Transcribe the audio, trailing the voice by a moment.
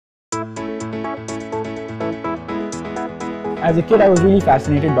As a kid, I was really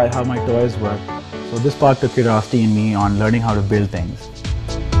fascinated by how my toys work, so this sparked a curiosity in me on learning how to build things.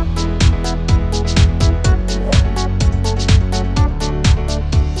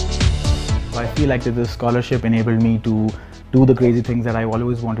 I feel like that this scholarship enabled me to do the crazy things that I've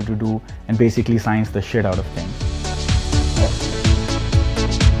always wanted to do and basically science the shit out of things.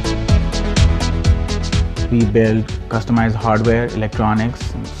 We build customized hardware,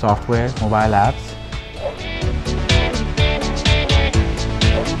 electronics, software, mobile apps.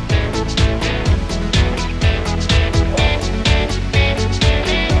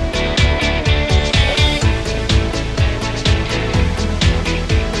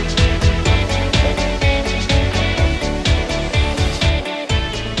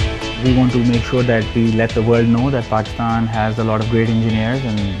 We want to make sure that we let the world know that Pakistan has a lot of great engineers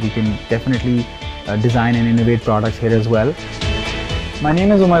and we can definitely design and innovate products here as well. My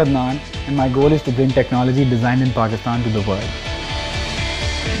name is Umer Adnan and my goal is to bring technology designed in Pakistan to the world.